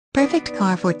Perfect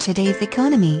car for today's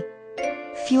economy.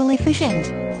 Fuel efficient.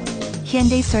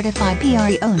 Hyundai certified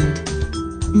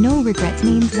pre-owned. No regrets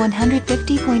means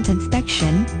 150 points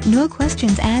inspection, no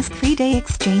questions asked, free day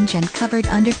exchange and covered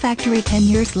under factory 10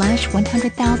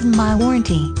 years/100,000 mile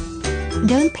warranty.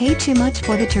 Don't pay too much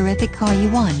for the terrific car you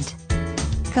want.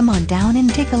 Come on down and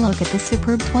take a look at the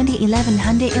superb 2011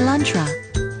 Hyundai Elantra.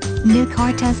 New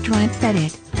car test drive set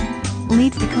it.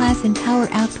 Leads the class in power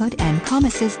output and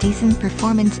promises decent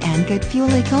performance and good fuel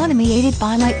economy aided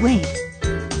by lightweight.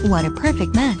 What a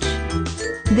perfect match!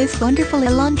 This wonderful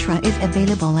Elantra is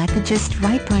available at the just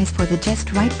right price for the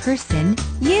just right person,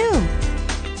 you!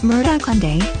 Murdock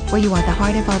Hyundai, where you are the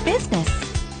heart of our business.